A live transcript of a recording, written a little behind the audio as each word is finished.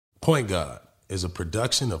Point Guard is a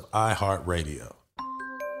production of iHeartRadio.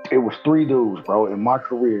 It was three dudes, bro, in my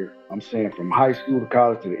career. I'm saying from high school to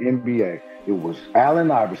college to the NBA. It was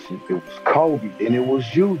Allen Iverson, it was Kobe, and it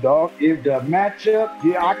was you, dog. If the matchup,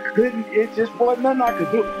 I couldn't, it just wasn't nothing I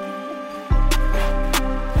could do.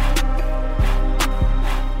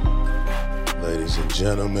 Ladies and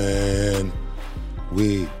gentlemen,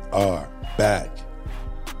 we are back.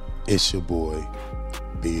 It's your boy,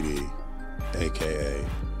 BD, a.k.a.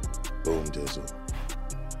 Boom Dizzle.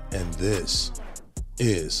 And this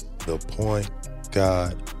is the Point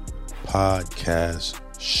Guard Podcast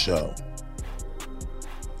Show.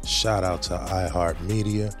 Shout out to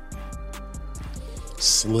iHeartMedia,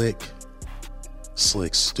 Slick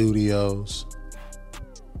Studios.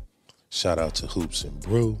 Shout out to Hoops and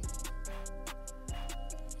Brew.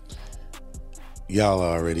 Y'all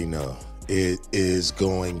already know it is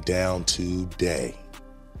going down today.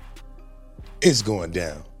 It's going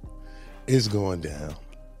down. It's going down.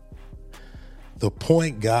 The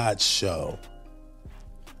Point Guard Show,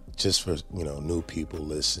 just for new people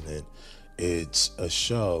listening, it's a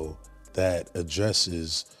show that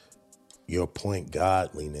addresses your point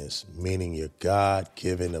godliness, meaning your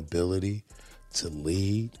God-given ability to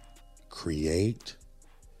lead, create,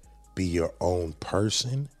 be your own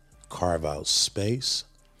person, carve out space.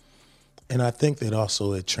 And I think that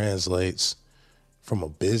also it translates from a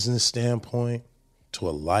business standpoint to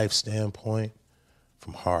a life standpoint,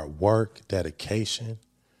 from hard work, dedication,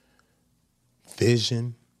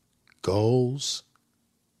 vision, goals.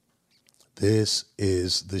 This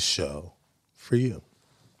is the show for you.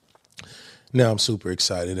 Now, I'm super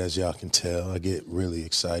excited, as y'all can tell. I get really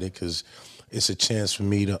excited because it's a chance for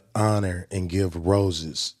me to honor and give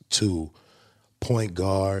roses to point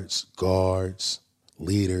guards,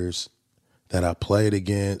 leaders that I played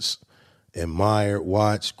against, admired,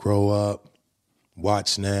 watched, grow up,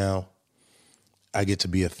 watch now. I get to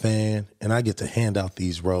be a fan, and I get to hand out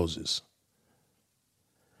these roses.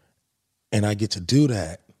 And I get to do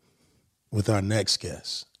that with our next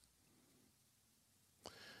guest.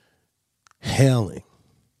 Hailing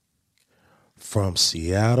from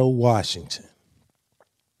Seattle, Washington,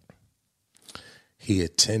 he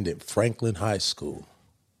attended Franklin High School,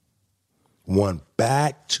 won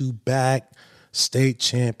back-to-back state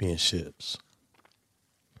championships,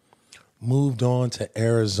 moved on to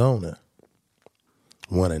Arizona,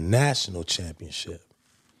 won a national championship,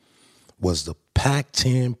 was the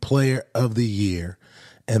Pac-10 Player of the Year,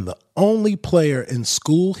 and the only player in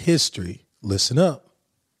school history, listen up,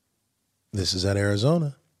 this is at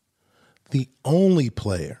Arizona, the only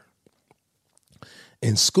player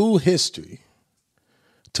in school history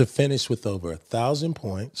to finish with over 1,000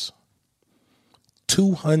 points,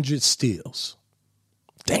 200 steals.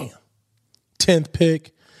 Damn. 10th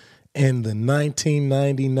pick in the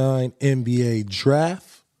 1999 NBA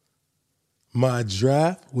draft, my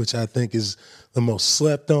draft, which I think is the most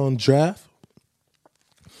slept on draft.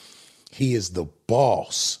 He is the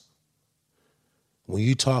boss. When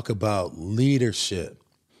you talk about leadership,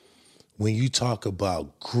 when you talk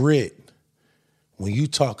about grit, when you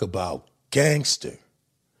talk about gangster,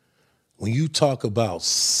 when you talk about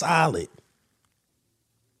solid,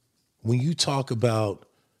 when you talk about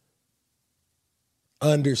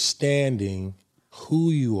understanding who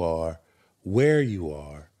you are, where you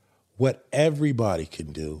are, what everybody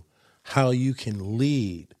can do, how you can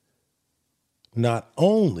lead, not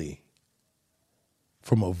only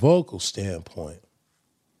from a vocal standpoint,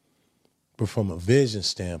 but from a vision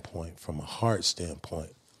standpoint, from a heart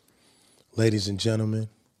standpoint. Ladies and gentlemen,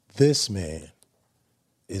 this man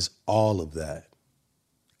is all of that.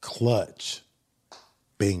 Clutch,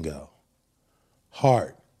 bingo.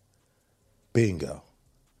 Heart, bingo.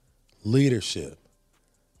 Leadership,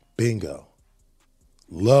 bingo.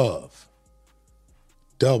 Love,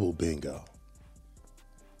 double bingo.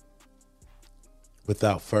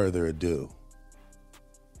 Without further ado,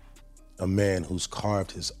 a man who's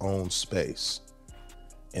carved his own space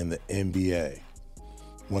in the NBA,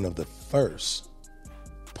 one of the first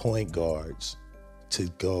point guards to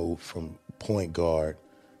go from point guard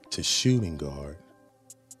to shooting guard,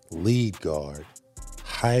 lead guard,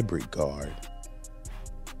 hybrid guard,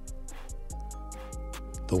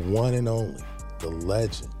 the one and only, the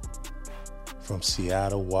legend from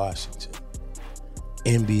Seattle, Washington,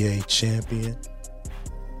 NBA champion,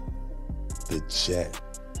 the Jet,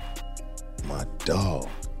 my dog,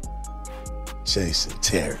 Jason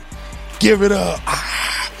Terry. Give it up.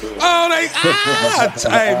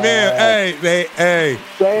 Hey, man, hey,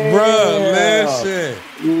 bruh,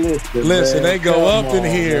 listen, they go up in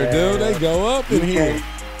here, dude. They go up in here.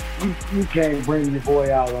 you can't bring your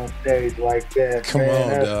boy out on stage like that, Come man. on,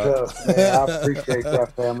 That's dog. tough, man. I appreciate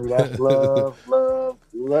that, family. That's love, love,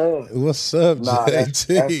 love. What's up, Nah, that's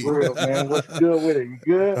JT? real, man. What's good with it? You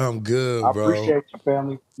good? I'm good, I bro. appreciate you,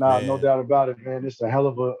 family. Nah, no Man, doubt about it, man. It's a hell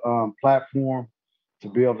of a platform to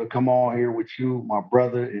be able to come on here with you, my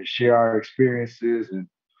brother, and share our experiences. And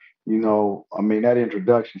I mean, that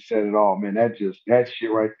introduction said it all, man. That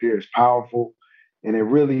shit right there is powerful, and it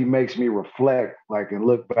really makes me reflect, like, and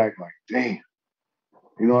look back, like, damn.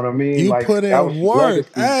 You know what I mean? you Like put that was in some work.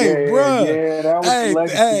 legacy. Hey, Yeah, bruh. yeah, that was some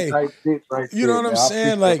legacy Hey, type shit right you know there, what I'm man. I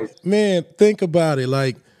saying? appreciate it. Like, man, think about it.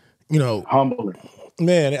 Like, you know, Humbling.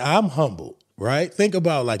 man, I'm humble, right? Think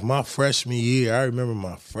about like my freshman year. I remember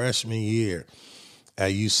my freshman year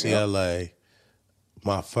at Yep. UCLA.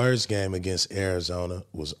 My first game against Arizona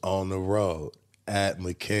was on the road at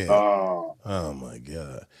McCann. Uh, Oh my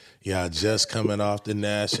God. Yeah, just coming off the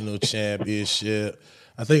national championship.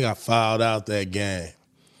 I think I fouled out that game.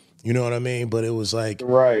 You know what I mean? But it was like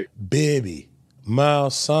right. Bibby,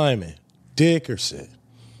 Miles Simon, Dickerson,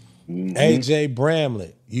 Mm-hmm. AJ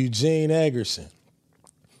Bramlett, Eugene Eggerson.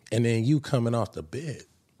 And then you coming off the bed,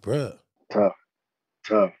 bruh. Tough,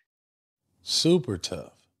 tough. Super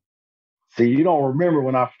tough. See, you don't remember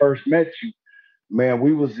when I first met you, man.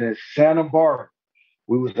 We was in Santa Barbara.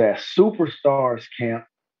 We was at Superstars camp.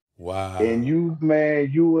 And Wow. you,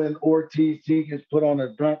 man, you and Ortiz Jenkins put on a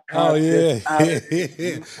dunk Oh contest yeah. out of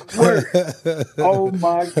this world. Oh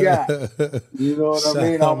my God. You know what I Shout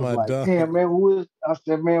mean? I out was my like, dog. damn, man, I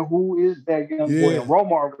said, man, who is that young boy? Yeah. And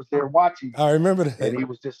Romar was there watching. I remember And he that.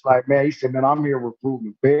 was just like, man, he said, man, I'm here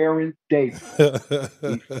recruiting Baron Davis.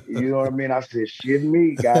 You know what I mean? I said, shit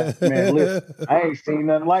me, guys. Man, listen, I ain't seen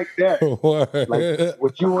nothing like that. Like Word.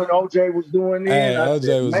 what you and OJ was doing then, Hey, I said,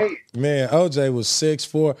 OJ was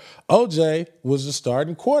 6'4". OJ was the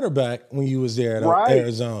starting quarterback when you was there at right.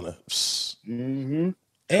 Arizona. Psst. Mm-hmm.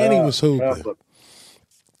 And he Tough, was tough. hooping.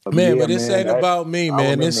 Man, Yeah, but this man. ain't about me, I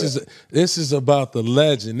man. remember This is about the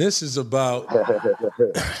legend. This is about that.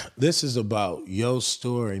 your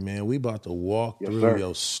story, man. We about to walk Yes, through sir.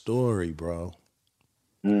 your story, bro.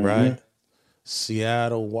 Mm-hmm. Right?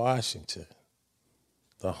 Seattle, Washington,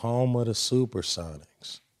 the home of the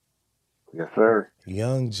Supersonics. Yes, sir.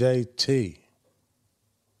 Young JT.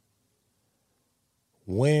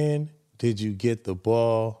 When did you get the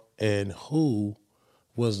ball, and who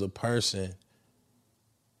was the person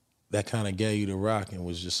that kind of gave you the rock and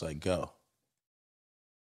was just like, go?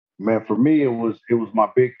 Man, for me, it was my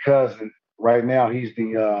big cousin. Right now, he's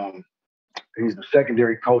the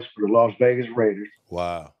secondary coach for the Las Vegas Raiders.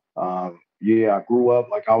 Wow. Yeah, I grew up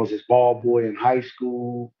like I was his ball boy in high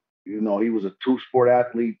school. He was a two-sport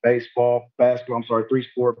athlete: baseball, basketball. I'm sorry,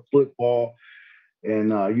 three-sport football,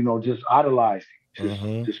 and just idolized him. Just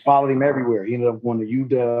Mm-hmm. just followed him everywhere. He ended up going to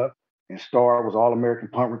UW and Star was All-American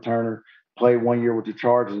punt returner. Played 1 year with the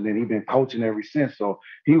Chargers, and then he's been coaching ever since. So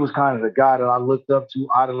he was kind of the guy that I looked up to,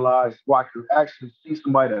 idolized. Where I could actually see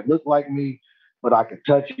somebody that looked like me, but I could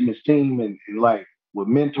touch him, his team, and like would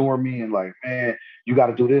mentor me and like, man, you got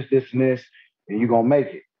to do this, this, and this, and you're gonna make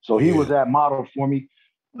it. So he was Yeah. that model for me.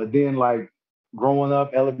 But then like growing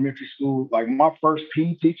up, elementary school, like my first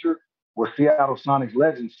PE teacher was Seattle Sonics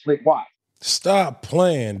legend Slick Watts. Stop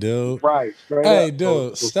playing, dude. Right, straight Hey, up.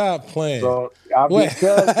 dude, stop playing. So I'll be Wait, cuz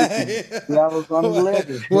Seattle Sonics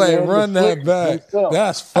legend. wait, Man, the run that Slick back. himself.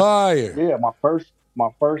 That's fire. Yeah, my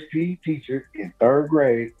first PE teacher in third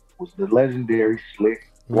grade was the legendary Slick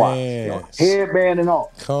Watts. Man, Headband and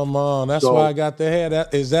all. come on. That's So why I got the head.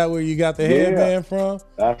 Is that where you got the headband from?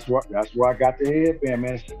 that's where I got the headband,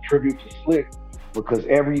 man. It's a tribute to Slick because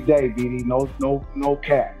every day, BD, no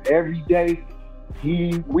cap. Every day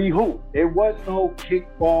we hoop. It wasn't no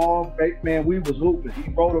kickball, fake man. We was hooping.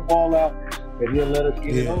 He rolled the ball out and he'll let us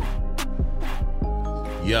get it over.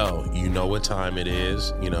 Yo, you know what time it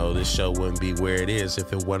is. This show wouldn't be where it is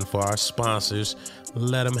if it wasn't for our sponsors.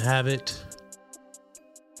 Let them have it.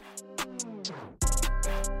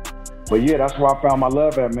 But yeah, that's where I found my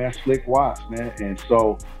love at, man. Slick Watts, man. And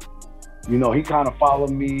so, he kind of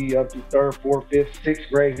followed me up to third, fourth, fifth, sixth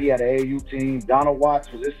grade. He had an AAU team. Donald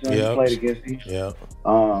Watts was his son. He played against him. Yeah.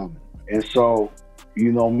 And so,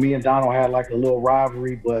 me and Donald had like a little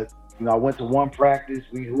rivalry, but I went to one practice.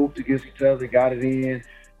 We hooped against each other, got it in.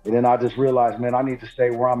 And then I just realized, man, I need to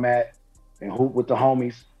stay where I'm at and hoop with the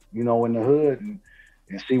homies, in the hood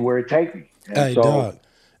and see where it takes me. And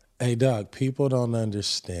Hey, Doc, people don't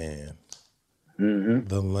understand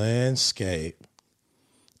the landscape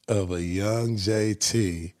of a young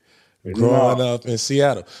JT growing up in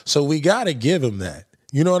Seattle. So we got to give him that.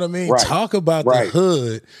 You know what I mean? Right. Talk about the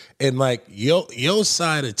hood and like your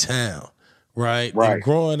side of town. right? Right. And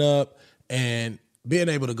growing up and being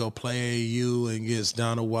able to go play AU and against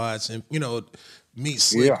Donald Watts and, you know, meet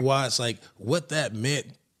Slick Yeah. Watts, like what that meant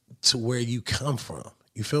to where you come from.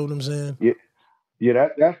 You feel what I'm saying? Yeah. Yeah,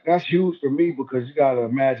 that's huge for me because you got to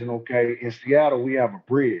imagine, okay, in Seattle we have a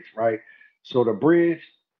bridge, right? So the bridge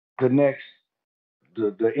connects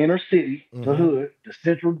the inner city, the Mm-hmm. hood, the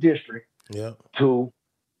central district Yeah. to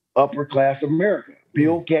upper class America. Mm.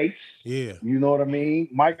 Bill Gates, Yeah. you know what I mean?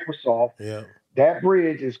 Microsoft. Yeah. That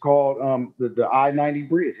bridge is called the I-90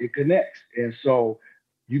 bridge. It connects, and so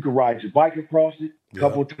you can ride your bike across it. A Yeah.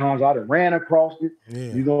 couple of times I done ran across it.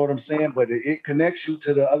 Yeah. You know what I'm saying? But it connects you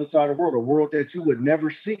to the other side of the world, a world that you would never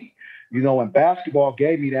see. You know, and basketball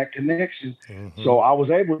gave me that connection. Mm-hmm. So I was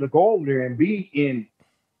able to go over there and be in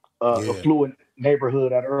Yeah. affluent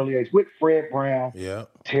neighborhood at an early age with Fred Brown, Yeah.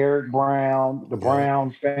 Terry Brown, the Yeah.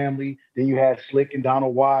 Browns family. Then you had Slick and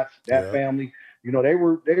Donald Watts, that Yeah. family. You know, they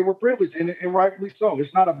were privileged and rightfully so.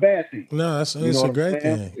 It's not a bad thing. No, You it's know a what I'm great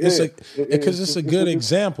saying? thing. It's Yeah. a because it's a good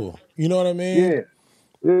example. You know what I mean? Yeah.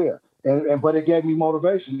 Yeah. And but it gave me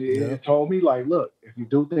motivation. Yeah. It told me like, look, if you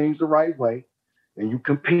do things the right way and you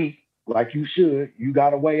compete like you should, you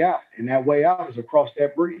got a way out. And that way out is across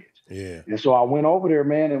that bridge. Yeah. And so I went over there,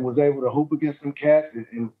 man, and was able to hoop against some cats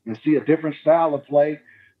and see a different style of play,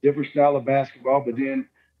 different style of basketball. But then,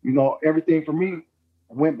 you know, everything for me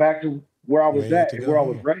went back to where I was Where you had at to and go where I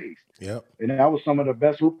was home. raised. Yep. And that was some of the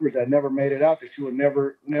best hoopers that never made it out that you would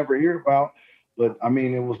never hear about. But I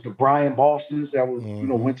mean, it was the Brian Bostons that was, you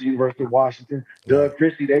know, went to University of Washington. Doug Right.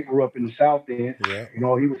 Christie, they grew up in the South End. Yeah. You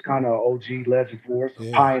know, he was kind of an OG legend for us, a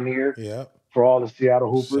Yeah. pioneer Yeah. for all the Seattle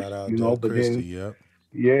Hoopers. Shout out You know, Doug but Christie. then Yep.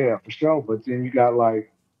 yeah, for sure. But then you got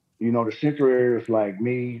like, you know, the central areas like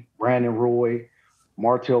me, Brandon Roy,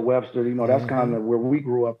 Martell Webster. You know, that's kind of where we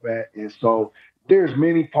grew up at. And so there's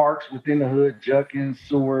many parks within the hood, Junkins,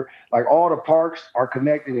 Seward, like all the parks are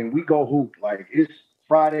connected, and we go hoop. Like it's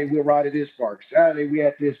Friday, we'll ride at this park. Saturday, we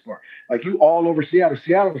at this park. Like you all over Seattle.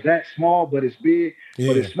 Seattle is that small, but it's big. Yeah.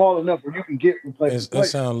 But it's small enough where you can get from place to That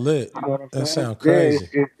place. sound lit. You know what I'm That saying? sound crazy.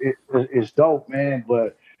 Yeah, it's dope, man.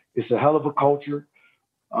 But it's a hell of a culture.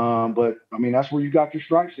 But I mean, that's where you got your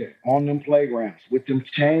stripes at, on them playgrounds with them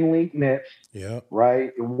chain link nets, Yep.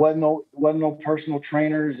 right? It wasn't no personal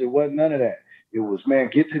trainers. It wasn't none of that. It was, man,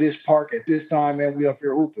 get to this park at this time, man. We up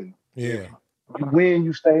here hooping. Yeah. You win,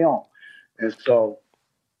 you stay on. And so,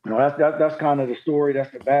 you know, that's kind of the story.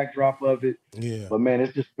 That's the backdrop of it. Yeah. But man,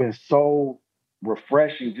 it's just been so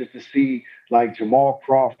refreshing just to see like Jamal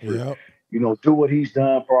Crawford, Yep. you know, do what he's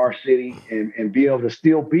done for our city and be able to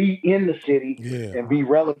still be in the city Yeah. and be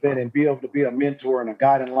relevant and be able to be a mentor and a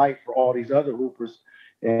guiding light for all these other hoopers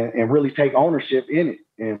and really take ownership in it.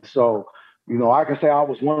 And so, you know, I can say I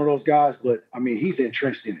was one of those guys, but I mean, he's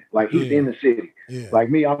entrenched in it. Like he's Yeah. in the city. Yeah. Like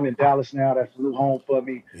me, I'm in Dallas now. That's a new home for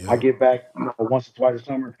me. Yeah. I get back, you know, once or twice a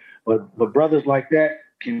summer. But brothers like that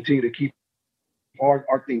continue to keep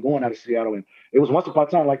our thing going out of Seattle. And it was once upon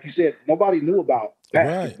a time, like you said, nobody knew about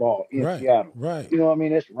basketball in Right. Seattle. Right. You know what I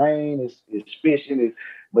mean? It's rain, it's fishing,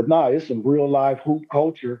 but nah, it's some real live hoop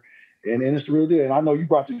culture, and it's the real deal. And I know you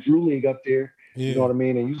brought the Drew League up there. Yeah. You know what I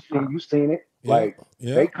mean? And you seen it. Yeah. Like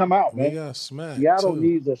Yeah. they come out, We man. got smacked Seattle too.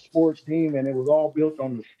 needs a sports team, and it was all built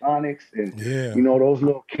on the Sonics and Yeah. you know those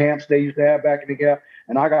little camps they used to have back in the Gap.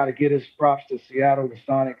 And I got to give his props to Seattle, the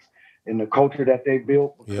Sonics, and the culture that they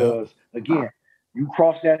built because again, you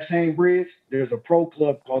cross that same bridge, there's a pro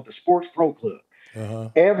club called the Sports Pro Club. Uh-huh.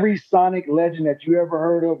 Every Sonic legend that you ever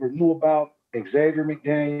heard of or knew about, Xavier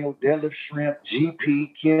McDaniel, Deadlift Shrimp,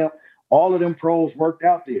 GP, Kemp, all of them pros worked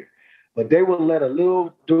out there. But they would let a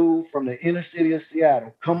little dude from the inner city of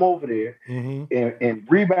Seattle come over there and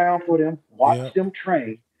rebound for them, watch them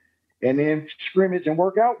train, and then scrimmage and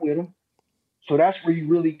work out with them. So that's where you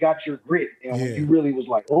really got your grit. And when you really was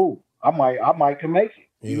like, oh, I might can make it.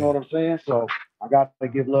 You know what I'm saying? So I got to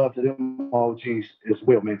give love to them OGs as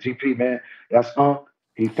well, man. GP, man, that's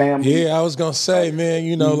he family. Yeah, I was gonna say, man,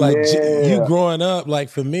 you know, like you growing up, like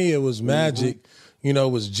for me, it was Magic. You know,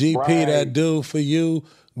 it was GP that dude for you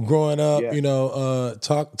growing up. You know,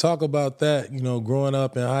 talk about that. You know, growing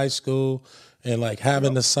up in high school and like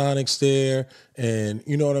having the Sonics there, and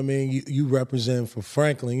you know what I mean. You represent for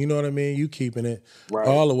Franklin. You know what I mean. You keeping it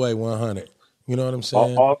all the way 100. You know what I'm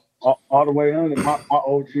saying? All the way on. My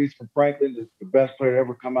OGs from Franklin, the best player to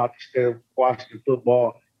ever come out the state of Washington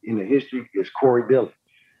football in the history is Corey Dillon.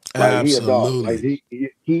 Like, absolutely. He a dog.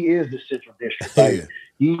 Like, he is the Central District. Like,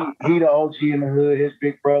 he the OG in the hood. His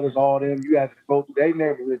big brothers, all them. You had to go through their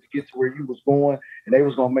neighborhood to get to where you was going, and they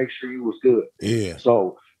was gonna make sure you was good. Yeah.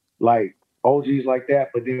 So, like, OGs like that.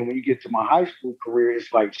 But then when you get to my high school career,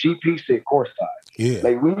 it's like GP sit courtside. Yeah.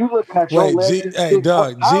 Like when you looking at your Wait, legends, hey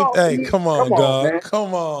dog, how come come on, on, dog, man.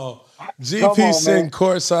 come on. Come GP on, man. sitting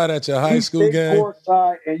courtside at your high He school sit game?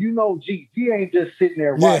 courtside, and you know, G ain't just sitting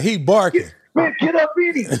there Yeah, watching. he barking. Man, get up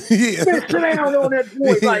in him. Yeah. Man, sit down on that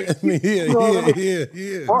boy. Like, you know what I mean?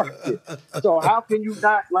 Yeah. Market. So how can you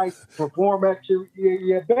not like perform at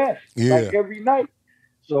your best like Yeah. every night?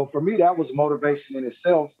 So for me, that was motivation in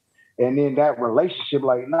itself. And then that relationship,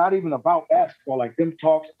 like not even about basketball, like them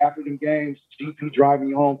talks after them games, GP driving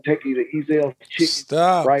you home, taking you to Ezel's Chicken,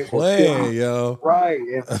 Stop right? Or playing, yo. right,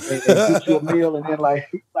 and get you a meal, and then like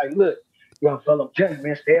look, young fella, I'm telling you,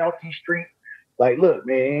 man, stay out these streets. Like, look,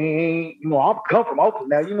 man, you know, I'm come from Oakland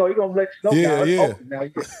now. You know, he gonna let you know now. It's Oakland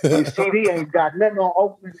now. Your CD ain't got nothing on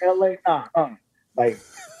Oakland, LA. Like,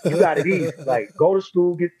 you got it easy. Like, go to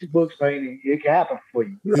school, get your books, man, and it can happen for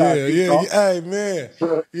you. You know how G Yeah. talk. Hey, man,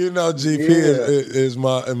 you know GP is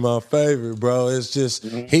my favorite, bro. It's just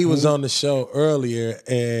he was on the show earlier,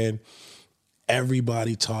 and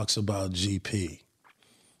everybody talks about GP.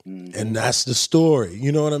 And that's the story.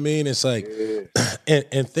 You know what I mean? It's like,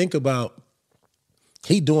 and think about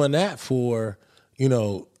he doing that for, you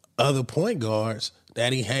know, other point guards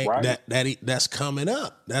that he that's coming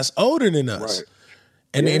up, that's older than us. Right.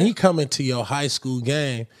 And then he coming to your high school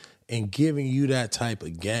game and giving you that type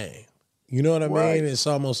of game. You know what I mean? It's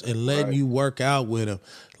almost and letting you work out with him.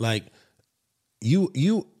 Like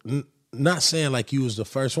not saying like you was the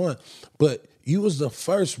first one, but you was the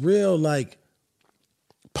first real like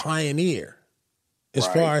pioneer as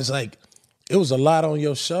far as like it was a lot on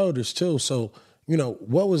your shoulders too. So, you know,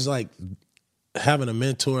 what was like having a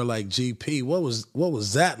mentor like GP? What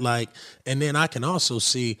was that like? And then I can also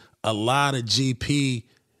see a lot of GP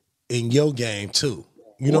in your game too.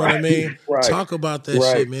 You know what I mean? Talk about that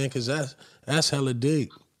shit, man, because that's hella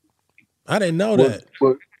deep. I didn't know that.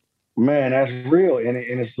 Man, that's real. And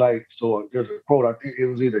it's like, so there's a quote, I think it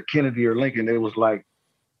was either Kennedy or Lincoln. It was like,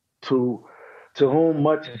 to whom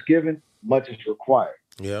much is given, much is required.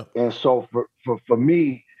 Yeah. And so for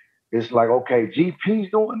me, it's like, okay,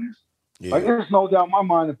 GP's doing this. Yeah. Like, there's no doubt in my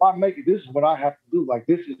mind, if I make it, this is what I have to do. Like,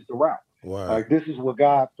 this is the route. Wow. Like, this is what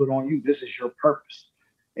God put on you. This is your purpose.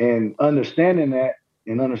 And understanding that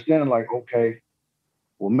and understanding, like, okay,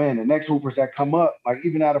 well, man, the next hoopers that come up, like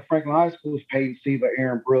even out of Franklin High School, is Peyton Siva,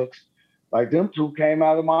 Aaron Brooks. Like, them two came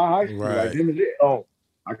out of my high school. Right. Like, them is it. Oh,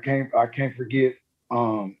 I can't forget.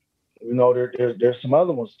 You know, there's some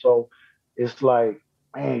other ones. So it's like,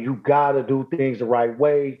 man, you gotta do things the right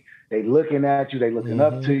way. They looking at you, they looking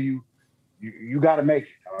up to you. You gotta make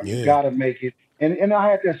it. You gotta make it. And I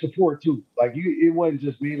had that support too. Like, it wasn't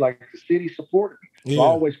just me. Like, the city supported me. So I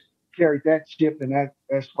always carried that chip and that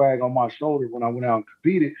swag on my shoulder when I went out and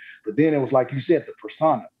competed. But then it was like you said, the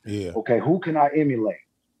persona. Yeah. Okay, who can I emulate?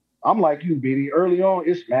 I'm like you, BD. Early on,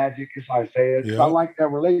 it's Magic, it's Isaiah. Yep. I like that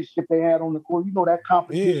relationship they had on the court. You know, that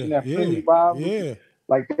competition, that friendly vibe. Yeah.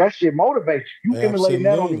 Like, that shit motivates you. You emulating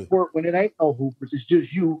that on the Absolutely. court when it ain't no hoopers. It's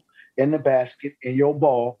just you and the basket and your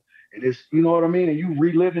ball. And it's, you know what I mean? And you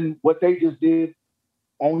reliving what they just did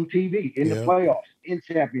on TV in the playoffs, in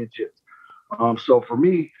championships. So for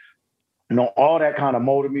me, you know, all that kind of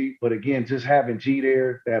motivated me. But again, just having G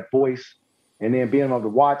there, that voice, and then being able to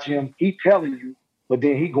watch him, he telling you, but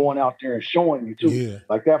then he going out there and showing you too. Yeah.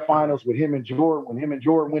 Like that finals with him and Jordan, when him and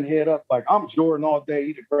Jordan went head up, like, I'm Jordan all day.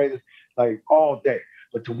 He's the greatest, like, all day.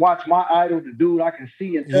 But to watch my idol, the dude I can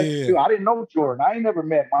see and touch too. I didn't know Jordan. I ain't never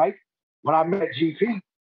met Mike. When I met GP,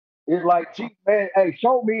 it's like, G, man, hey,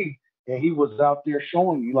 show me. And he was out there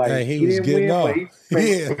showing you, like, hey, he was getting off. He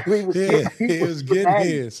was getting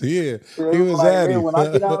his. Yeah, so he was like, at man, him. when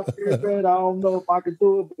I get out there, man, I don't know if I can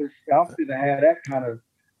do it, but I'm gonna have that kind of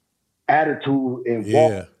attitude and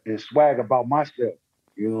walk and swag about myself.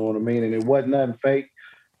 You know what I mean? And it wasn't nothing fake.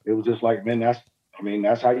 It was just like, man,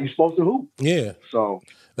 that's how you supposed to hoop. Yeah. So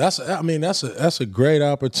that's a great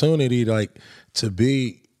opportunity, like, to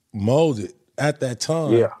be molded at that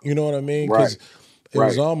time. Yeah. You know what I mean? Because it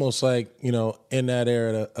was almost like, you know, in that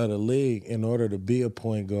era of the league, in order to be a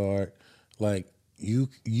point guard, like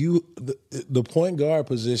the point guard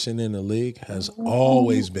position in the league has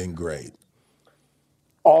always been great.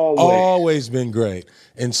 Always been great.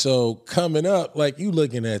 And so coming up, like, you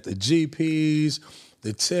looking at the GPs,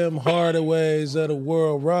 the Tim Hardaways of the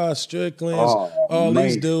world, Ross Stricklands, all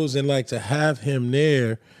these dudes, and like to have him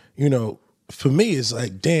there, you know, for me, it's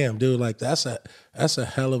like, damn, dude, like that's a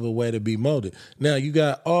hell of a way to be molded. Now you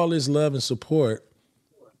got all this love and support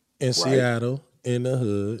in Seattle, in the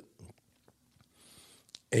hood,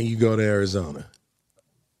 and you go to Arizona.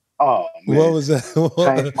 Oh What man, was that?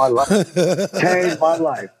 changed my life. Changed my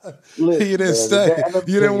life. You Listen, didn't man. stay. And let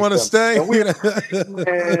me You tell didn't you want to something. stay. And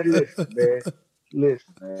man, listen, man.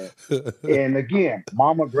 Listen, man. And again,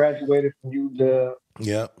 Mama graduated from UW.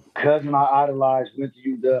 Yep. Cousin I idolized went to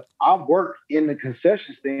UW. I worked in the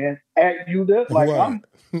concession stand at UW. Like Right.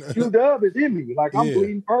 UW is in me. Like I'm Yeah.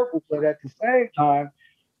 bleeding purple. But at the same time,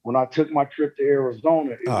 when I took my trip to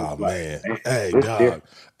Arizona, it was Oh like, man. man, Hey it's dog. different.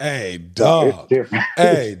 Hey Dog, it's dog. different. It's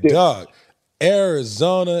Hey different. dog.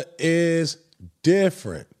 Arizona is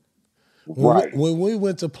different. Right. When we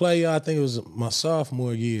went to play, I think it was my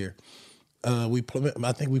sophomore year. I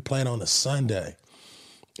think we played on a Sunday,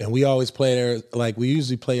 and we always play there. Like we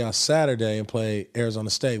usually play on Saturday and play Arizona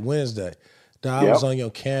State Wednesday. Dog, I was on your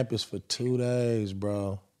campus for 2 days,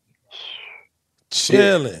 bro.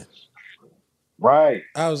 Chilling. Right.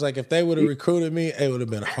 I was like, if they would have recruited me, it would have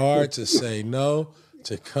been hard to say no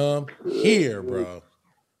to come here, bro.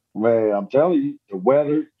 Man, I'm telling you, the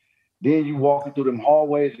weather. Then you walking through them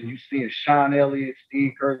hallways and you seeing Sean Elliott,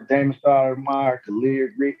 Steve Kerr, Damon Stoudemire, Khalil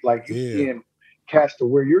Greek, like you Yeah. seeing cats to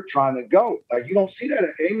where you're trying to go. Like you don't see that.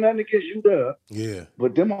 Ain't nothing against UW. Yeah.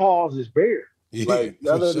 But them halls is bare. Yeah. Like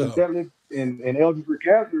For other sure. than Devlin and Eldridge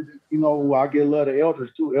Rickazard, you know, I get a lot of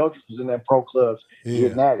Eldridge too. Eldridge was in that pro clubs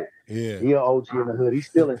getting at it. Yeah. He an OG in the hood. He's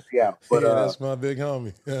still in Seattle. But Yeah, that's my big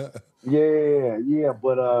homie. yeah.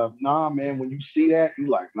 But nah, man, when you see that, you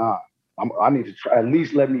like, nah. I need to try, at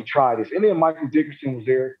least let me try this. And then Michael Dickerson was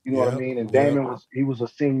there, you know what I mean? And Damon was a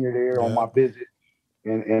senior there on my visit.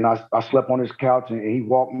 And I slept on his couch and he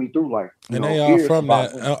walked me through like, and they all from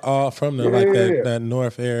that, like that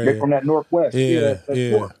north area. They're from that northwest. Yeah.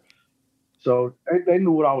 North. So they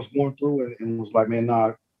knew what I was going through and was like, man,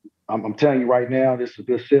 nah, I'm telling you right now, this is a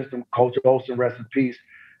good system. Coach Olsen, rest in peace.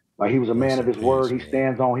 Like he was a man of his word. He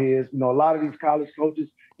stands on his. You know, a lot of these college coaches,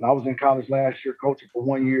 and I was in college last year coaching for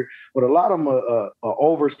 1 year, but a lot of them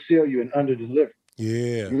oversell you and underdeliver.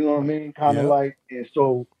 Yeah. You know what I mean? Kind of like, and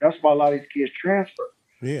so that's why a lot of these kids transfer.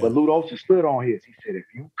 Yeah. But Lute Olson stood on his. He said, if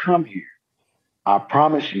you come here, I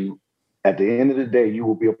promise you, at the end of the day, you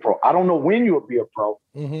will be a pro. I don't know when you will be a pro,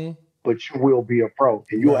 but you will be a pro.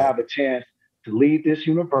 And you'll have a chance to lead this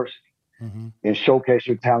university and showcase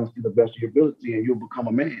your talents to the best of your ability, and you'll become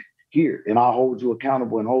a man here. And I'll hold you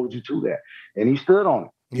accountable and hold you to that. And he stood on it.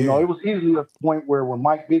 You know, it was easily a point where when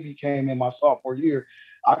Mike Bibby came in my sophomore year,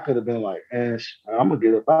 I could have been like, man, I'm going to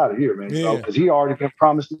get up out of here, man. Because he already been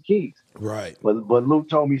promised the keys. Right. But Luke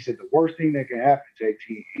told me, he said, the worst thing that can happen,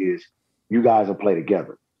 JT, is you guys will play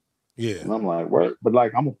together. Yeah. And I'm like, what? But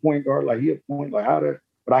like, I'm a point guard. Like, he a point. Like, how to?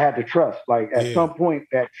 But I had to trust. Like, at some point,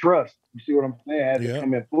 that trust, you see what I'm saying, had to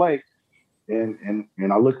come in play. And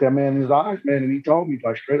I looked that man in his eyes, man, and he told me,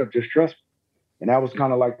 like, straight up, just trust me. And that was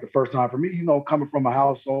kind of like the first time for me, you know, coming from a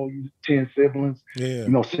household, 10 siblings, you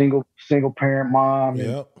know, single parent mom,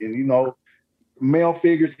 and you know, male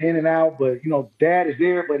figures in and out, but you know, dad is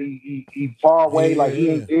there, but he far away, like he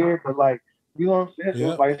ain't there, but like, you know what I'm saying? So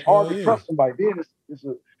it's like it's hard to trust somebody. Then it's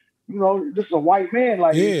a, you know, this is a white man,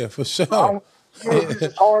 like for sure.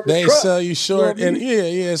 It's hard to they trust. sell you short, you know and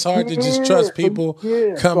it's hard to just trust people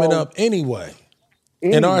coming up anyway.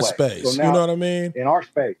 In our space, so now, you know what I mean? In our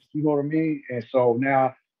space, you know what I mean? And so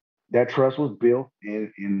now that trust was built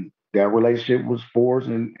and that relationship was forged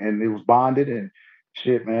and it was bonded and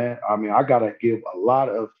shit, man. I mean, I got to give a lot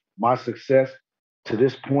of my success to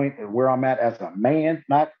this point and where I'm at as a man,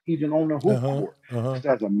 not even on the hoop court, just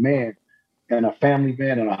as a man and a family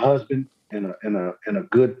man and a husband and a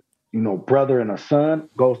good, you know, brother and a son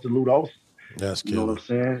goes to Lute Olson. That's you know what I'm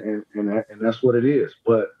saying? And that's what it is.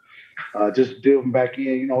 But just diving back in,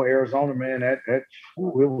 you know, Arizona, man, it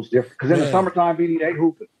was different. Because in the summertime, BD, they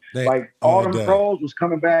hooping. Like all them pros was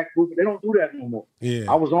coming back hooping. They don't do that no more.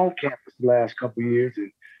 Yeah. I was on campus the last couple of years,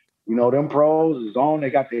 and you know, them pros is on. They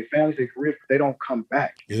got their families, their careers, but they don't come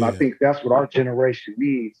back. And I think that's what our generation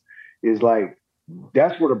needs. Is like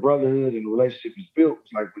that's where the brotherhood and the relationship is built.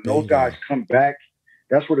 It's like when those guys come back.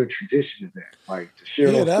 That's where the tradition is at. Like to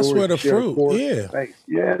share those that's stories, where the fruit. The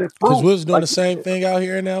fruit. Because we was doing the same thing out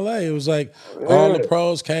here in LA. It was like all the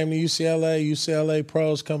pros came to UCLA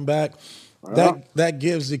pros come back. That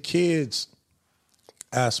gives the kids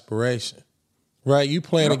aspiration. Right? You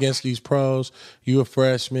playing against these pros, you a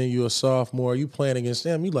freshman, you a sophomore, you playing against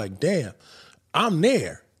them, you like, damn, I'm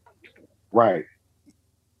there. Right.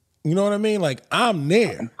 You know what I mean? Like I'm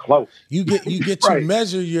there. I'm close. You get to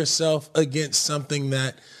measure yourself against something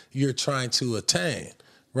that you're trying to attain,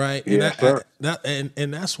 right?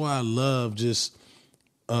 And that's why I love just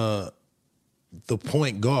the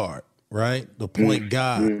point guard, right? The point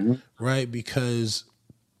guard, right? Because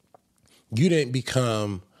you didn't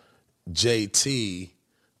become JT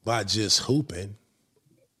by just hooping.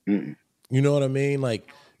 Mm-mm. You know what I mean? Like,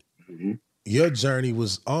 Mm-hmm. your journey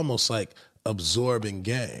was almost like absorbing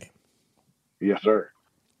game. Yes, sir.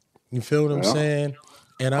 You feel what I'm Yeah. saying?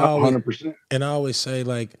 And I 100%. always say,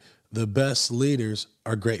 like, the best leaders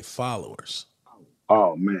are great followers.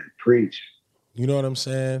 Oh man, preach. You know what I'm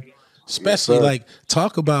saying? Yes, Especially sir. like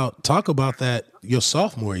talk about that your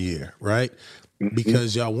sophomore year, right? Mm-hmm.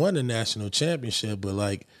 Because y'all won the national championship, but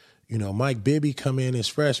like, you know, Mike Bibby come in his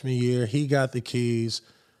freshman year, he got the keys.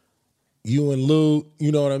 You and Lou,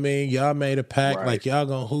 you know what I mean? Y'all made a pact, Right. like y'all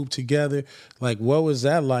gonna hoop together. Like, what was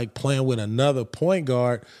that like playing with another point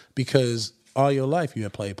guard? Because all your life you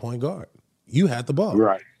had played point guard. You had the ball.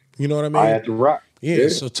 Right. You know what I mean? I had to rock. Yeah,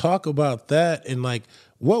 so talk about that and like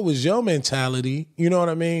what was your mentality? You know what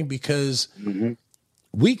I mean? Because Mm-hmm.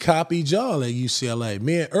 we copied y'all at UCLA.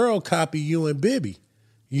 Me and Earl copied you and Bibby.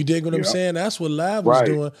 You dig what I'm Yeah. saying? That's what Lav was Right.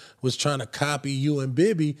 doing, was trying to copy you and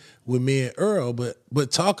Bibby with me and Earl.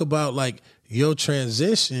 But talk about like your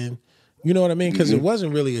transition, you know what I mean? Because it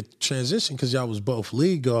wasn't really a transition because y'all was both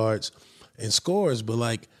lead guards and scorers, but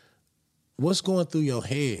like what's going through your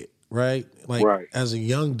head, right? Like Right. as a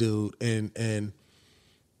young dude and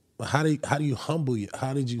how did you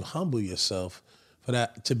humble yourself for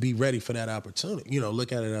that, to be ready for that opportunity? You know,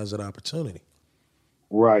 look at it as an opportunity.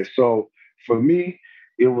 Right. So for me,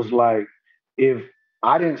 it was like if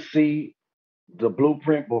I didn't see the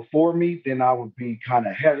blueprint before me, then I would be kind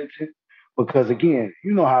of hesitant because again,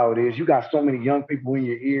 you know how it is. You got so many young people in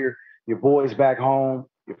your ear, your boys back home,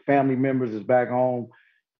 your family members is back home.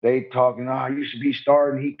 They talking, you should be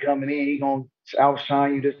starting. He coming in, he gonna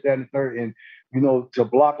outshine you, this, that, and the third. And you know, to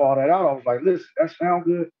block all that out, I was like, listen, that sounds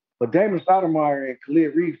good. But Damon Stoudemire and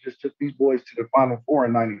Khalid Reeves just took these boys to the Final Four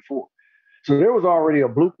in '94. So there was already a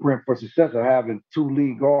blueprint for success of having two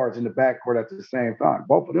lead guards in the backcourt at the same time.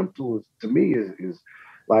 Both of them two, to me, is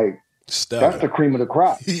like Stellar. that's the cream of the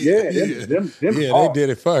crop. Yeah, them yeah, hard. they did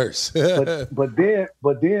it first. but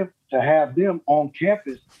then to have them on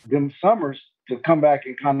campus, them summers to come back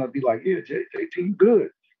and kind of be like, yeah, JT, you good.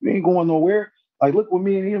 We ain't going nowhere. Like, look what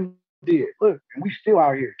me and him did. Look, and we still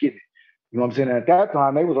out here getting it. You know what I'm saying? And at that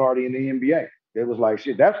time, they was already in the NBA. It was like,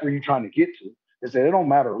 shit, that's where you're trying to get to. They said it don't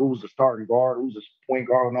matter who's the starting guard, who's the point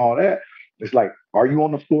guard, and all that. It's like, are you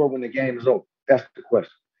on the floor when the game is over? That's the question.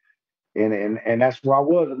 And that's where I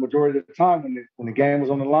was the majority of the time when the game was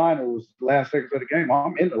on the line. It was the last seconds of the game.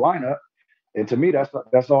 I'm in the lineup, and to me,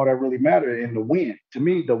 that's all that really mattered. And the win, to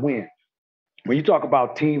me, the win. When you talk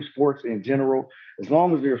about team sports in general, as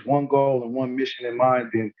long as there's one goal and one mission in mind,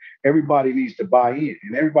 then everybody needs to buy in,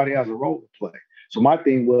 and everybody has a role to play. So my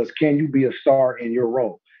thing was, can you be a star in your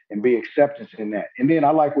role and be acceptance in that? And then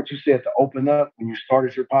I like what you said to open up when you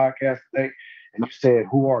started your podcast today, and you said,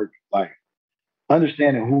 who are you? Like,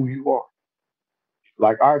 understanding who you are.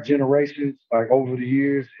 Like our generations, like over the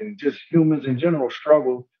years, and just humans in general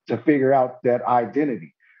struggle to figure out that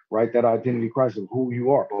identity, right? That identity crisis of who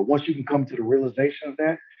you are. But once you can come to the realization of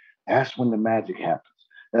that, that's when the magic happens.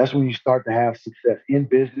 That's when you start to have success in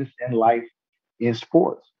business, in life, in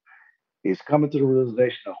sports. It's coming to the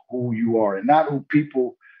realization of who you are and not who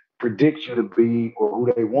people predict you to be or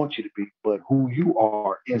who they want you to be, but who you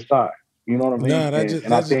are inside. You know what I mean?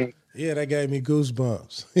 Nah, I think, yeah, that gave me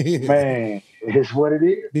goosebumps. man, it's what it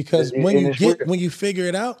is. Because when you figure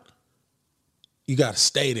it out, you got to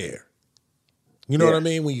stay there. You know what I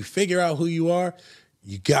mean? When you figure out who you are,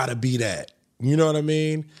 you got to be that. You know what I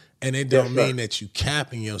mean? And it don't mean that you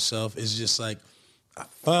capping yourself. It's just like, I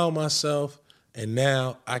found myself, and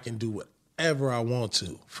now I can do whatever I want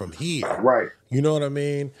to from here. Right. You know what I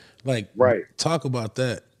mean? Like, talk about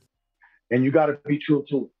that. And you got to be true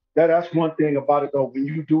to it. That's one thing about it, though. When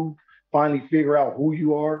you do finally figure out who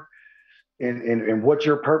you are and what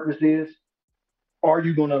your purpose is, are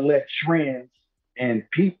you going to let trends and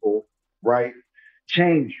people, right,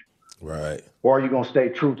 change you? Right. Or are you going to stay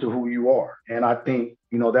true to who you are? And I think,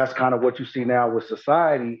 that's kind of what you see now with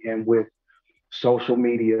society and with social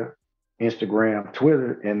media, Instagram,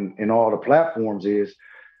 Twitter, and all the platforms is,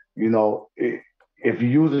 if you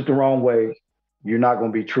use it the wrong way, you're not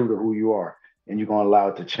going to be true to who you are, and you're going to allow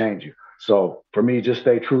it to change you. So for me, just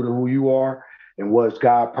stay true to who you are and what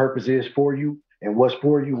God's purpose is for you, and what's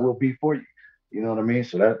for you will be for you. You know what I mean?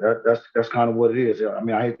 So that's kind of what it is. I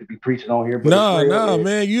mean, I hate to be preaching on here, but no,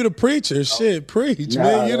 man, you the preacher. Shit, preach,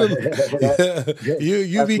 man. You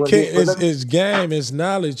it's game, it's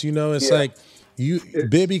knowledge. It's like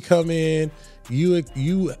Bibby come in,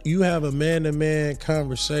 you have a man-to-man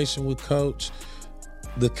conversation with Coach.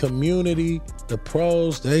 The community, the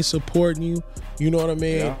pros, they supporting you. You know what I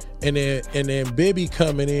mean? Yeah. And then Bibby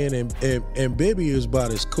coming in and Bibby is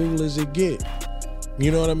about as cool as it get. You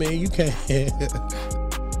know what I mean? You can't.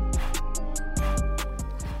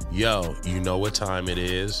 Yo, you know what time it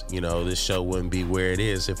is. You know, this show wouldn't be where it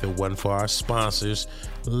is if it wasn't for our sponsors.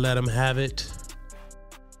 Let them have it.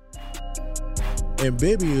 And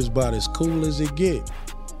Bibby is about as cool as it get.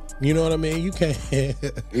 You know what I mean? You can't.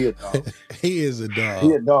 He a dog. He is a dog.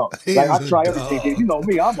 He a dog. He Like, I is try a everything. dog. You know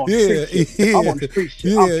me, I'm on the street shit. I'm on the street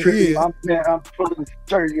shit. I'm tripping. I'm pulling the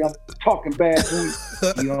jersey. I'm talking bad to him.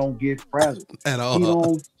 He don't get frazzled. At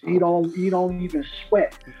all. He don't even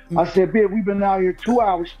sweat. I said, Bill, we've been out here 2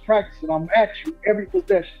 hours practicing. I'm at you every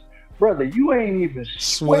possession. Brother, you ain't even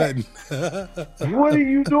sweating. What are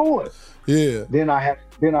you doing? Yeah. Then I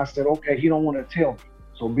said, okay, he don't want to tell me.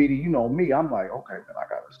 So BD, you know me, I'm like, okay, man,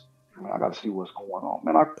 I gotta see what's going on.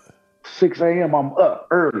 Man, 6 a.m. I'm up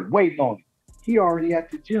early, waiting on him. He already at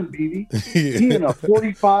the gym, BD. Yeah. He in a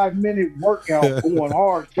 45-minute workout going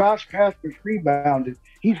hard. Josh Pastner's rebounded.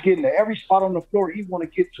 He's getting to every spot on the floor he want to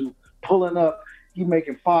get to, pulling up. He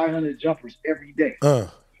making 500 jumpers every day.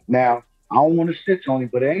 Now, I don't want to stitch on him,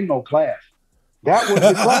 but there ain't no class. That was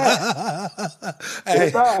the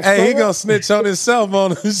class. Hey, he gonna snitch on himself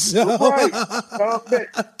on the show. Right.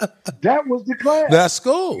 That was the class. That's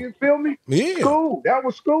school. You feel me? Yeah. School. That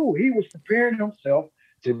was school. He was preparing himself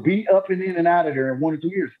to be up and in and out of there in 1 or 2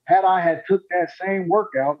 years. Had I had took that same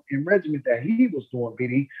workout and regimen that he was doing,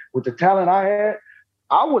 BD, with the talent I had,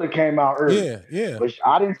 I would have came out early. Yeah. But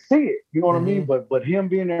I didn't see it. You know what I mean? But him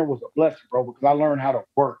being there was a blessing, bro, because I learned how to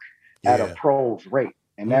work at a pro's rate.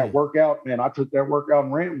 And that workout, man, I took that workout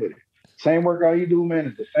and ran with it. Same workout you do, man,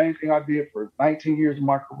 is the same thing I did for 19 years of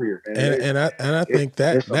my career. And I think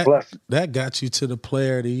that got you to the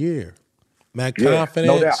player of the year. That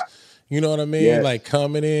confidence, no doubt. You know what I mean? Yes. Like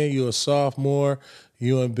coming in, you a sophomore,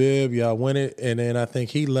 you and Bib, y'all win it, and then I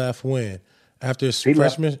think he left when? After his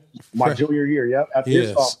freshman? My junior year, yep. After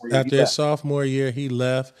his sophomore year, he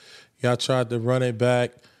left. Y'all tried to run it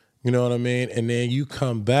back, you know what I mean? And then you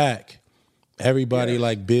come back. Everybody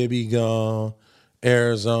like Bibby gone,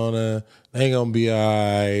 Arizona, they gonna be all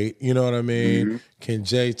right. You know what I mean? Can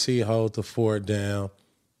JT hold the fort down?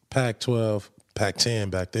 Pac-12,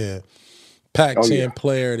 Pac-10 back then. Pac-10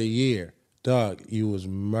 player of the year. Dog, you was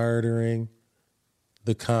murdering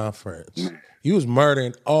the conference. You was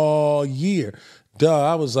murdering all year. Dog,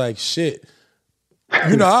 I was like, shit.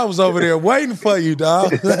 You know, I was over there waiting for you,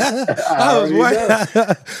 dog. I was waiting.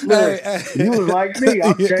 You was like me.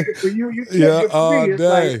 I'm checking for you. You checking for me. It's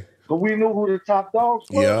day. Like, but we knew who the top dogs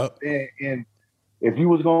were. Yep. And if you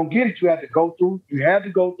was gonna get it, you had to go through. You had to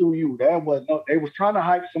go through you. That was no. They was trying to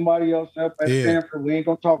hype somebody else up at Stanford. We ain't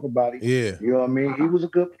gonna talk about it. Yeah. You know what I mean? He was a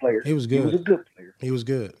good player. He was good. He was a good player. He was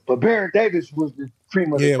good. But Baron Davis was the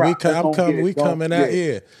cream of the crop. We coming out.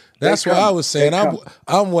 Yeah. That's what I was saying.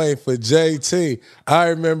 I'm waiting for JT. I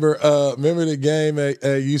remember the game at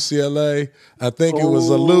UCLA. I think it was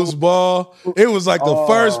a loose ball. It was like the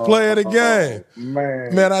first play of the game.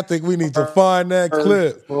 Man, I think we need to find that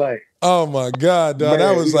clip. Oh my God, dog.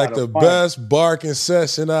 That was like the best barking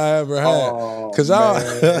session I ever had. Cause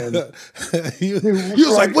he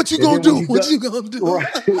was like, "What you gonna do? What you gonna do?" Right.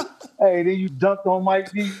 Hey, then you dunked on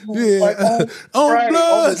Mike D. Yeah, like, on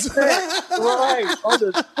Bloods. Right, on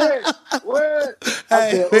the set. What?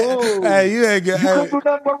 Hey, you ain't got. You couldn't do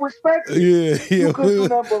nothing but respect. Yeah. You couldn't do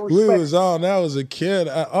nothing but respect. We was on. That was a kid.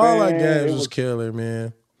 All our games was killer,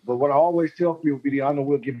 man. But what I always tell people, BD, I know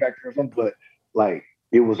we'll get back to something, but like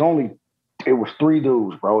it was 3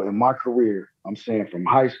 dudes, bro, in my career. I'm saying from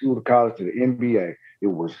high school to college to the NBA. It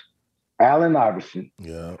was Allen Iverson.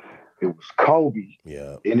 Yeah. It was Kobe.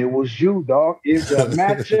 Yeah. And it was you, dog. It's a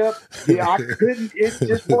matchup. I couldn't. It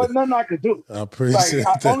just wasn't nothing I could do. I appreciate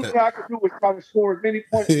that. The only thing I could do was try to score as many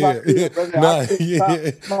points as I could.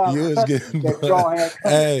 You was getting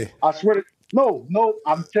Hey. I swear to no,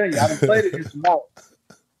 I'm telling you, I done played it against them all.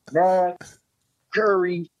 Man,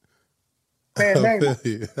 Curry. Man,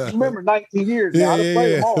 remember 19 years now. I done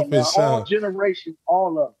played them all, man. All generations,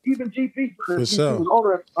 all of them. Even GP, because he was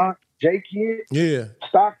older at the time. J Kid,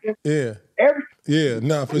 Stockton, everything. Yeah,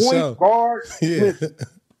 no, for Point sure. Guard, listen,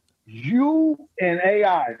 you and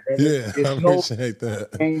AI. Yeah, I appreciate that.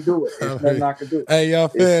 Can't do it. It's nothing I can do. Hey, y'all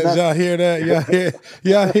fans, y'all hear that?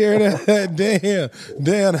 Y'all hear that?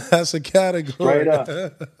 Damn, that's a category.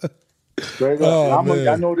 Straight up. Oh,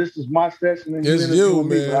 I know this is my session. And it's you,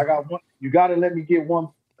 man. But I got one. You got to let me get one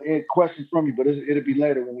question from you, but it'll be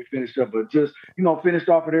later when we finish up. But just, finished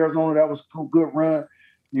off at Arizona. That was a good run.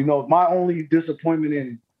 My only disappointment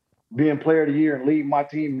in being player of the year and leading my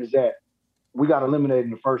team is that we got eliminated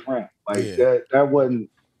in the first round. That wasn't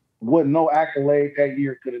no accolade that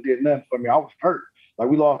year could have did nothing for me. I was hurt. Like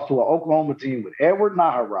we lost to an Oklahoma team with Edward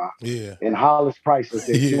Nahara and Hollis Price as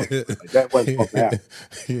their point. Like that wasn't supposed to happen.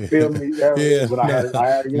 Feel me? But I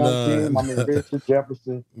had a young team. I mean, Richard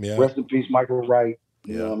Jefferson, rest in peace, Michael Wright.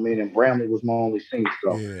 You know what I mean? And Bramley was my only senior.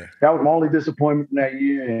 So that was my only disappointment from that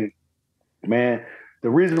year. And man, the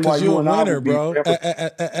reason why you're a winner, bro.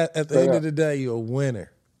 At the end of the day, you're a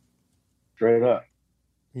winner. Straight up.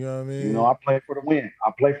 You know what I mean? You know, I play for the win.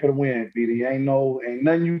 BD. Ain't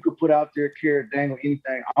nothing you could put out there, carrot, dangle,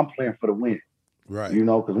 anything. I'm playing for the win. Right. You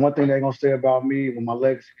know, because one thing they're going to say about me when my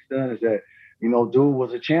legacy's done is that, you know, dude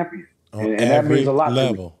was a champion. And that means a lot to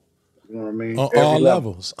me. You know what I mean? On all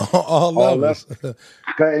levels. On all levels.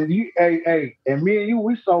 And me and you,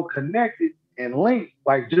 we so connected and linked,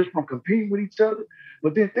 like just from competing with each other.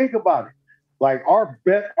 But then think about it. Like one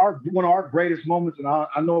of our greatest moments, and I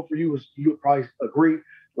know for you, you would probably agree,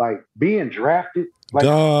 like being drafted, like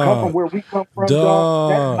come from where we come from,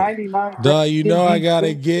 dog. That 99. Dog, you know I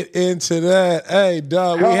gotta get into that. Hey,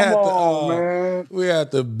 dog, we had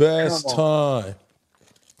the best time.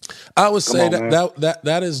 I would say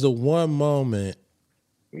that is the one moment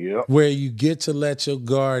where you get to let your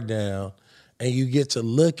guard down and you get to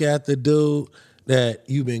look at the dude that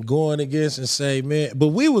you've been going against and say, man, but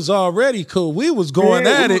we was already cool. We was going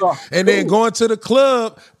at it and then going to the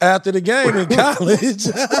club after the game in college.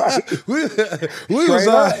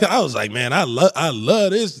 I was like, man, I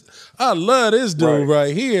love this dude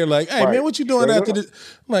right here. Like, hey, man, what you doing after this?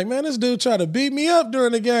 I'm like, man, this dude tried to beat me up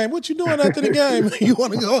during the game. What you doing after the game? You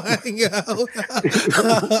want to go hang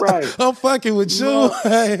out? I'm fucking with you.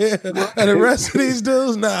 And the rest of these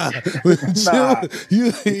dudes, nah.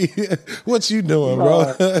 What you doing,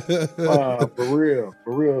 bro? For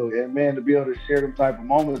real. And man, to be able to share them type of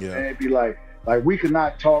moments, man, it'd be like we could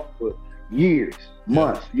not talk for years,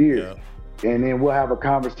 months, years. And then we'll have a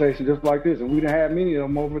conversation just like this. And we done had many of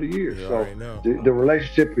them over the years. So the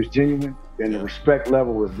relationship is genuine and the respect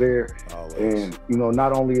level is there. Always. And, you know,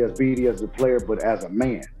 not only as BD as a player, but as a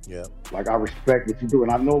man. Yeah. Like I respect what you do.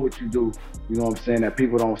 And I know what you do, you know what I'm saying, that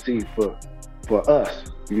people don't see for us.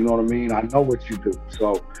 You know what I mean? I know what you do.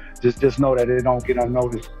 So just know that it don't get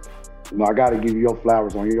unnoticed. You know, I got to give you your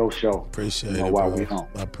flowers on your show. Appreciate it, while we home.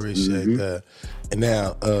 I appreciate that. And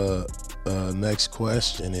now, next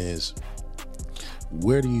question is,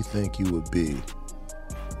 where do you think you would be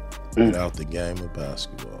without the game of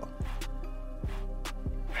basketball?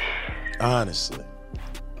 Honestly.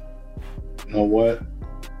 You know what?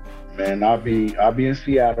 Man, I'll be in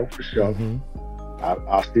Seattle for sure.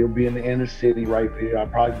 I'll still be in the inner city right there. I'll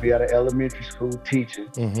probably be at an elementary school teaching.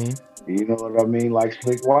 You know what I mean? Like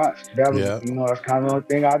Slick Watts. That was, you know, that's kind of the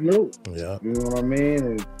thing I knew. Yeah. You know what I mean?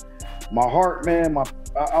 And my heart, man, I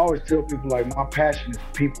always tell people, like, my passion is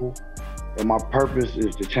people. And my purpose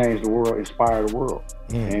is to change the world, inspire the world.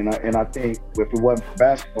 And I think if it wasn't for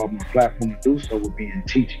basketball, my platform to do so would be in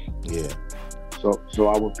teaching. Yeah. So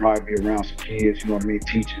I would probably be around some kids, you know what I mean,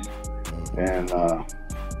 teaching. And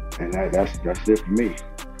that's it for me.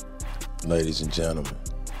 Ladies and gentlemen,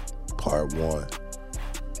 part one,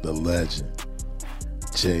 the legend,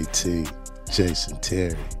 JT, Jason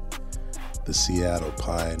Terry, the Seattle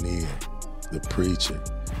pioneer, the preacher,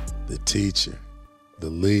 the teacher, the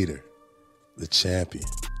leader, the champion.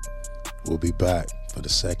 We'll be back for the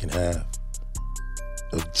second half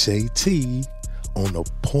of JT on the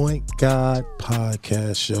Point God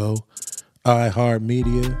Podcast Show.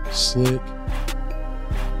 iHeartMedia, Slick.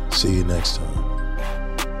 See you next time.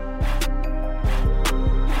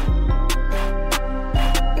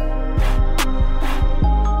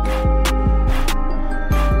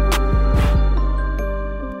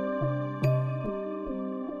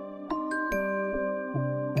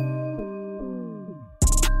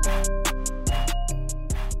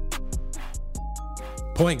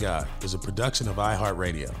 Point God is a production of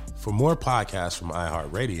iHeartRadio. For more podcasts from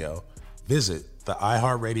iHeartRadio, visit the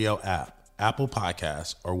iHeartRadio app, Apple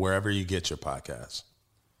Podcasts, or wherever you get your podcasts.